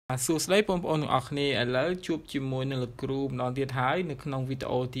សួស្តីបងប្អូនទាំងអស់គ្នាឥឡូវជួបជាមួយនឹងលោកគ្រូម្ដងទៀតហើយនៅក្នុងវីដេ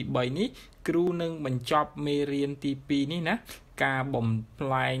អូទី3នេះគ្រូនឹងបញ្ចប់មេរៀនទី2នេះណាការបំប្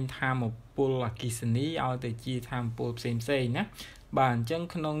លែងថាមពលអគ្គិសនីឲ្យទៅជាថាមពលផ្សេងៗណាបាទអញ្ចឹង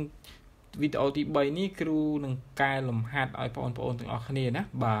ក្នុងវីដេអូទី3នេះគ្រូនឹងកែលំហាត់ឲ្យបងប្អូនទាំងអស់គ្នាណា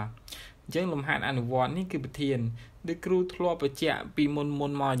បាទអញ្ចឹងលំហាត់អនុវត្តនេះគឺប្រធានដូចគ្រូធ្លាប់បញ្ជាក់ពីមុនមក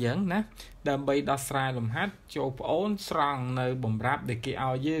អញ្ចឹងណាដើម្បីដោះស្រាយលំហាត់ចូលប្អូនស្រង់នៅបំរាប់ដែលគេ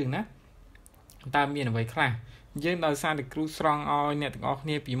ឲ្យយើងណាតើមានអ្វីខ្លះយើងដោយសារតែគ្រូស្រង់ឲ្យអ្នកទាំងអស់គ្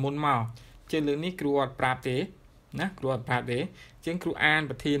នាពីមុនមកជាលើកនេះគ្រូអត់ប្រាប់ទេណាគ្រូអត់ប្រាប់ទេអញ្ចឹងគ្រូអាន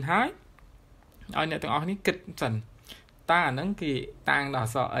ប្រធានហើយឲ្យអ្នកទាំងអស់គ្នាគិតសិនតើអាហ្នឹងគេតាំងដល់អ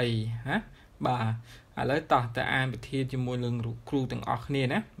ក្សរអីណាបាទឥឡូវតោះទៅអានប្រធានជាមួយនឹងគ្រូទាំងអស់គ្នា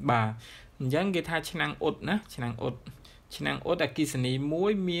ណាបាទអញ្ចឹងគេថាឆ្នាំងអ៊ុតណាឆ្នាំងអ៊ុតអគ្គិសនីមួ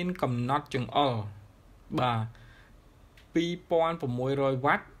យមានកំណត់ចង្អុលបាទ2600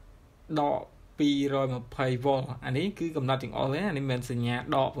វ៉ាត់ដក220វ៉ុលអានេះគឺកំណត់ចង្អុលទេអានេះមិនសញ្ញា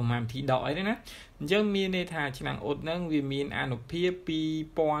ដកប្រមាណវិធីដកអីទេណាអញ្ចឹងមានន័យថាឆ្នាំងអ៊ុតហ្នឹងវាមានអានុភាព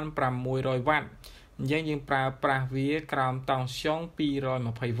2600វ៉ាត់អញ្ចឹងយើងប្រើប្រាស់វាក្រោមតង់ស្យុង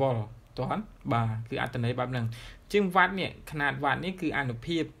220វ៉ុលតោះបាទគឺអត្ថន័យបែបហ្នឹងជាងវ៉ាត់នេះຂະຫນាតវ៉ាត់នេះគឺអានុ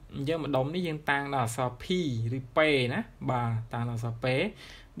ភាពអញ្ចឹងម្ដុំនេះយើងតាំងដល់អក្សរ P ឬ P ណាបាទតាំងដល់អក្សរ P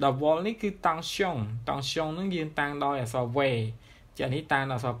ដល់ volt នេះគឺតង់ស្យុងហ្នឹងយើងតាំងដោយអក្សរ V ចានេះតាំង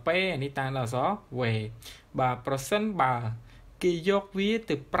ដល់អក្សរ P អានេះតាំងដល់អក្សរ V បាទប្រសិនបើគេយកវា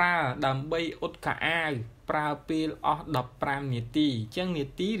ទៅប្រើដើម្បីអ៊ុតខោអាវប្រើពេលអស់15នាទីអញ្ចឹងនា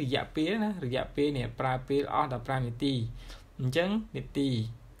ទីរយៈពេលណារយៈពេលនេះប្រើពេលអស់15នាទីអញ្ចឹងនាទី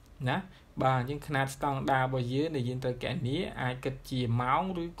ណាបាទអញ្ចឹងຂະຫນាតស្តង់ដាររបស់យើងដែលយើងត្រូវកណនាអាចគិតជាម៉ោង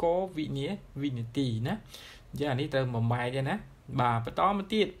ឬក៏វិនាទីណាអញ្ចឹងអានេះត្រូវបំបែកទេណាបាទបន្តមក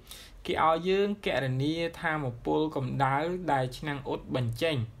ទៀតគេឲ្យយើងកណនាថាមពលកម្ដៅដែលឆ្នាំងអ៊ុតបញ្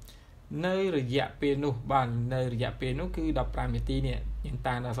ចេញនៅរយៈពេលនោះបាទនៅរយៈពេលនោះគឺ15នាទីនេះយើង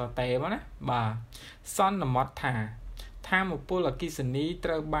តាំងដល់អក្សរតេមកណាបាទសន្មតថាមពលអគ្គិសនីត្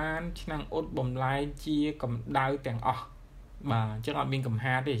រូវបានឆ្នាំងអ៊ុតបំលែងជាកម្ដៅទាំងអស់បាទអញ្ចឹងអត់មានកំ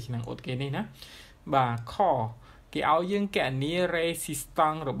ហាតទេឆ្នាំងអ៊ុតគេនេះណាបាទខគេឲ្យយើងកណនា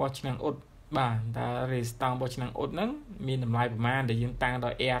resistance របស់ឆ្នាំងអ៊ុតបាទតើ resistance របស់ឆ្នាំងអ៊ុតហ្នឹងមានតម្លៃប្រមាណដែលយើងតាំងដោ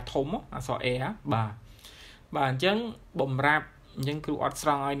យ R ធំអក្សរ R បាទអញ្ចឹងបំរាប់អញ្ចឹងគ្រូអត់ស្រ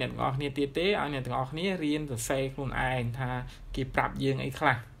ង់ឲ្យអ្នកទាំងអស់គ្នាទៀតទេឲ្យអ្នកទាំងអស់គ្នារៀនសរសេរខ្លួនឯងថាគេប្រាប់យើងអីខ្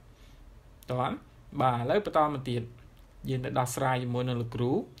លះតោះបាទឥឡូវបន្តមកទៀតយើងទៅដោះស្រាយជាមួយនឹងលោកគ្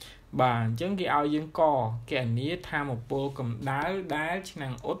រូបាទអញ្ចឹងគេឲ្យយើងកណនាថាមពលកម្ដៅដែលឆ្នាំ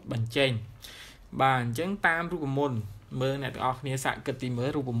ងអ៊ុតបញ្ចេញបាទអញ្ចឹងតាមរូបមន្តមើលអ្នកទាំងអស់គ្នាសាកគិតទីមើល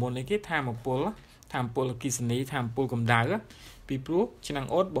រូបមន្តនេះគេថាមពលអគ្គិសនីថាមពលកម្ដៅពីព្រោះឆ្នាំង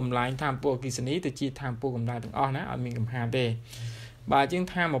អ៊ុតបំលែងថាមពលអគ្គិសនីទៅជាថាមពលកម្ដៅទាំងអស់ណាអត់មានកំហាតទេបាទជាង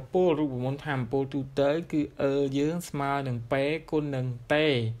ថាមពលរូបមន្តថាមពលទូទៅគឺយើងស្មើនឹង P គុណនឹង T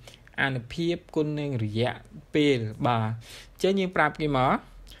អានុភាពគុណនឹងរយៈពេលបាទអញ្ចឹងយើងប្រាប់គេមក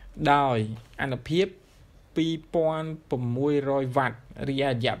ដោយអានុភាព2600វ៉ាត់រ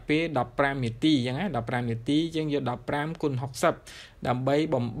យៈពេល15នាទីអញ្ចឹងណា15នាទីយើងយក15គុណ60ដើម្បី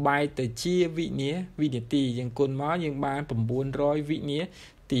បំបែកទៅជាវិនាទីយើងគុណមកយើងបាន900វិនា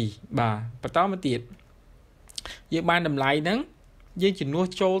ទីបាទបន្តមកទៀតយើងបានតម្លៃហ្នឹងយើងជំនួស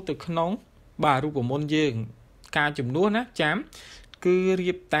ចូលទៅក្នុងបាទរូបមន្តយើងការជំនួសណាចាំគឺ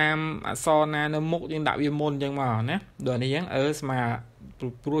រៀបតាមអក្សរណានៅមុខយើងដាក់វាមុនអញ្ចឹងមកណាដូចនេះអញ្ចឹងស្មើ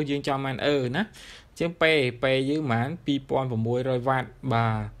ព្រោះយើងចង់បានណាជាងពេយើងបាន2600វ៉ាត់បា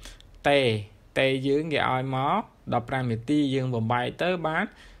ទតេយើងគេឲ្យមក15នាទីយើងបំបែកទៅបាន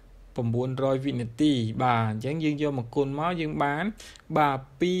900វិនាទីបាទអញ្ចឹងយើងយកមកគុណមកយើងបានបាទ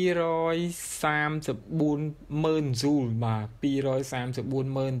2340000 ហ្ស៊ូលបាទ2340000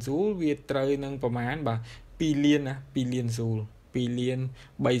 ហ្ស៊ូលវាត្រូវនឹងប្រមាណបាទ2លានហ្ស៊ូល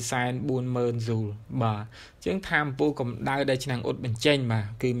2,340,000 ហ្ស៊ូលបាទអញ្ចឹងថាមពលកម្ដៅដែលឆ្នាំងអ៊ុតបញ្ចេញបាទ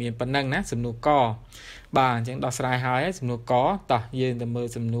គឺមានប៉ុណ្ណឹងណាសំណួរកបាទអញ្ចឹងដោះស្រាយហើយសំណួរកតោះយើងទៅមើល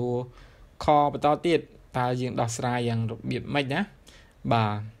សំណួរខបន្តទៀតតើយើងដោះស្រាយយ៉ាងរបៀបម៉េចណាបា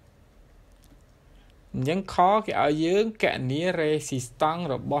ទអញ្ចឹងខគេឲ្យយើងកណនា resistance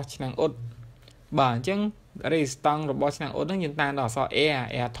របស់ឆ្នាំងអ៊ុតបាទអញ្ចឹង resistance របស់ឆ្នាំងអ៊ុតហ្នឹងយើងតាំងដល់អក្សរ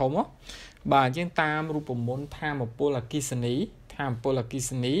R ធំបាទអញ្ចឹងតាមរូបមន្តថាមពលអគ្គិសនី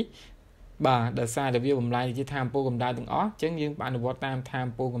បាទដោយសារតែវាបំលែងជាថាមពលកម្ដៅទាំងអស់អញ្ចឹងយើងអនុវត្តតាមថាម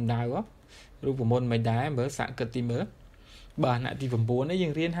ពលកម្ដៅរូបមន្តមិនដែរមើលសាកគិតទីមើលបាទថ្នាក់ទី9នេះយើ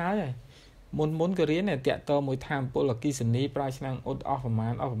ងរៀនហើយមុនក៏រៀនតែតាក់ទងមួយថាមពលអគ្គិសនីប្រើឆ្នាំងអ៊ុតអស់ប្រ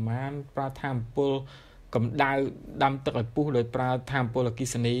មាណប្រើថាមពលកម្ដៅដាំទឹកឲ្យពុះដោយប្រើថាមពលអគ្គិ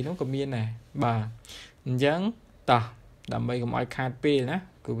សនីនោះក៏មានដែរបាទអញ្ចឹងតោះ đầm bay cùng ai khát pê nè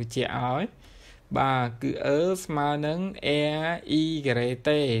cứ bị chẹo ấy bà cứស្មើនឹង e y t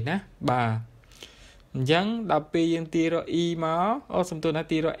ណាបាទអញ្ចឹងដល់ពេលយើងទារ e មកសំទោសណា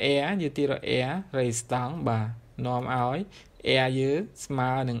ទារ e យើងទារ e រេស្តង់បាទនាំឲ្យ e យើងស្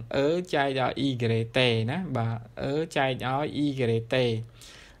មើនឹង ចែកដល់ y t ណាបាទចែកឲ្យ y t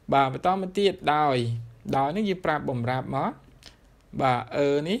បាទបន្តមកទៀតដោយនេះយើងប្រាប់បំរាប់មកបាទ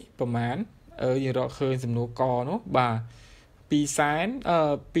នេះប្រហែលយើងរកឃើញសំណួរកនោះបាទ2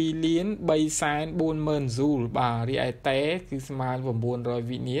លាន3សែន4ម៉ឺនហ្ស៊ូលបាទរីឯតេគឺស្មើ900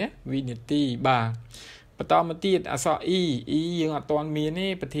វិនាទីបាទបន្តមកទៀតអក្សរ e យើងអត់ទាន់មានទេ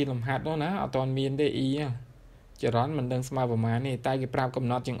ប្រធានលំហាត់នោះណាអត់ទាន់មានទេ e ចរន្តមិនដឹងស្មើប្រមាណទេតែគេប្រាប់កំ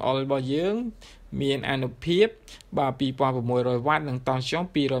ណត់ចង្អុលរបស់យើងមានអានុភាពបាទ2600វ៉ាត់និងតង់ស្យុង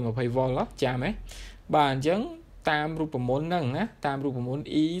220វ៉ុលចាំហ៎បាទអញ្ចឹងតាមរូបមន្តហ្នឹងណាតាមរូបមន្ត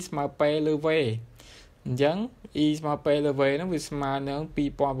e ស្មើពេលលើ v អញ្ចឹង e ស្មើពេលលើ v ហ្នឹងវាស្មើនឹង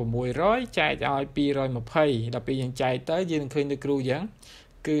2600ចែកឲ្យ220ដល់ពេលយើងចែកទៅយើងនឹងឃើញដូចគ្រូអញ្ចឹង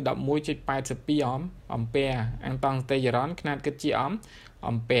គឺ 11.82 អំពែអង្តង់តេចរន្តຂະຫນាតគិតជា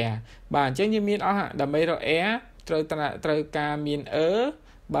អំពែបាទអញ្ចឹងយើងមានអស់ដើម្បីរក e ត្រូវការមាន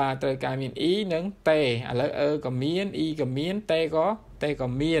បាទត្រូវការមាន e និងតេឥឡូវ ក៏មាន e ក៏មានតេក៏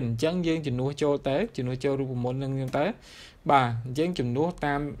មានអញ្ចឹងយើងជំនួសចូលទៅជំនួសចូលរូបមន្តនឹងទៅបាទអញ្ចឹងជំនួស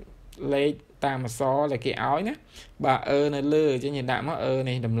តាមលេខតាមអក្សរដែលគេឲ្យណាបាទនៅលើអញ្ចឹងយើងដាក់មក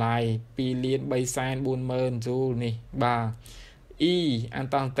នេះតម្លៃ2លាន3សែន4ម៉ឺនហ្ស៊ូលនេះបាទ e អន្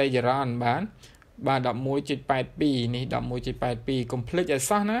តរតេយរ៉នបាទ11.82 នេះ 11.82 កុំភ្លេចឲ្យ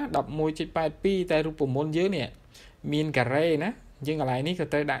សោះណា 11.82 តែរូបមន្តយើងនេះមានការ៉េណាយើងកន្លែងនេះក៏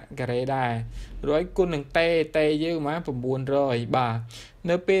ត្រូវដាក់ការ៉េដែររួចគុណនឹងតេយើងមក900បាទ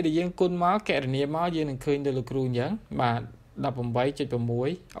នៅពេលដែលយើងគុណមកកណនាមកយើងនឹងឃើញទៅលោកគ្រូអញ្ចឹងបាទ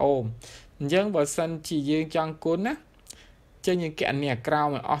 18.6 អូមអញ្ចឹងបើសិនជាយើងចង់គុណណាចឹងយើងកណនាក្រោម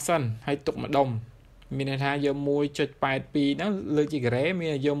ឲ្យអស់សិនហើយទុកម្ដុំមានន័យថាយក 1.82 ហ្នឹងលើកជាការ៉េមា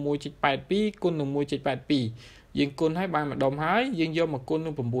នយក 1.82 គុណនឹង 1.82 យើងគុណឲ្យបានម្ដុំហើយយើងយកមកគុណនឹ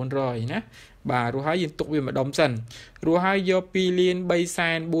ង900ណាបាទរួចហើយយើងទុកវាម្ដុំសិនរួចហើយយក2លាន3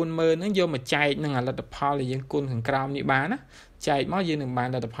សែន4ម៉ឺនហ្នឹងយកមកចែកនឹងលទ្ធផលដែលយើងគុណខាងក្រោមនេះបានណាចែកមកយើងនឹងបាន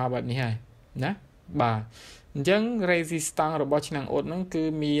លទ្ធផលបែបនេះហើយណាបាទអញ្ចឹង resistance របស់ឆ្នាំងអ៊ុតហ្នឹងគឺ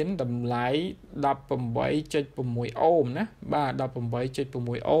មានតម្លៃ 18.6 អូមណាបាទ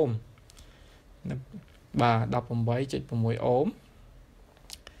 18.6 អូមបាទ 18.6 អូម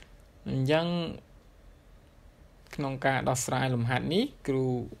អញ្ចឹងក្នុងការដោះស្រាយលំហាត់នេះគ្រូ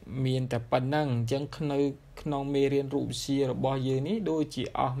មានតែប៉ុណ្្នឹងអញ្ចឹងក្នុងមេរៀនរូបវិទ្យារបស់យើងនេះដូចជា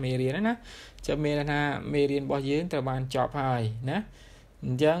អស់មេរៀនណាចាំមានថាមេរៀនរបស់យើងត្រូវបានចប់ហើយណាអ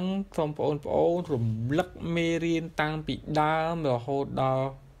ញ្ចឹងសូមបងប្អូនរំលឹកមេរៀនតាំងពីដើមរហូតដល់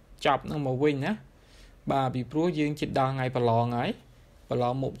ចប់នឹងមកវិញណាបាទពីព្រោះយើងជិតដល់ថ្ងៃប្រឡងហើយប្រឡ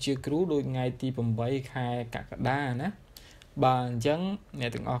ងមុខជាគ្រូដូចថ្ងៃទី8ខែកក្កដាណាបាទអញ្ចឹងអ្នក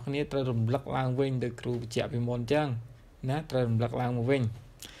ទាំងអស់គ្នាត្រូវរំលឹកឡើងវិញដោយគ្រូបញ្ជាក់ពីមុនអញ្ចឹងណាត្រូវរំលឹកឡើងមកវិញ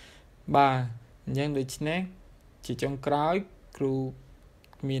បាទអញ្ចឹងដូច្នេះជាចុងក្រោយគ្រូ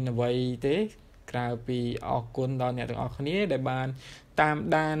មានអ្វីទេក្រៅពីអរគុណដល់អ្នកទាំងអស់គ្នាដែលបានតាម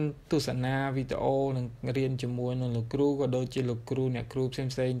ដានទស្សនាវីដេអូនិងរៀនជាមួយនឹងលោកគ្រូក៏ដូចជាលោកគ្រូអ្នកគ្រូផ្សេង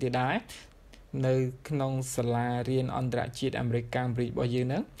ៗទៀតដែរនៅក្នុងសាលារៀនអន្តរជាតិអាមេរិកកាំព្រីរបស់យើង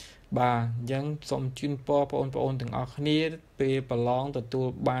ហ្នឹងបាទអញ្ចឹងសូមជូនពរបងប្អូនទាំងអស់គ្នាពេលប្រឡងទទួល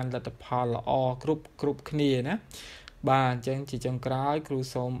បានលទ្ធផលល្អគ្រប់គ្នាណាបាទអញ្ចឹងជាចុងក្រោយគ្រូ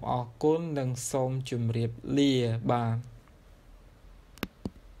សូមអរគុណនិងសូមជម្រាបលាបាទ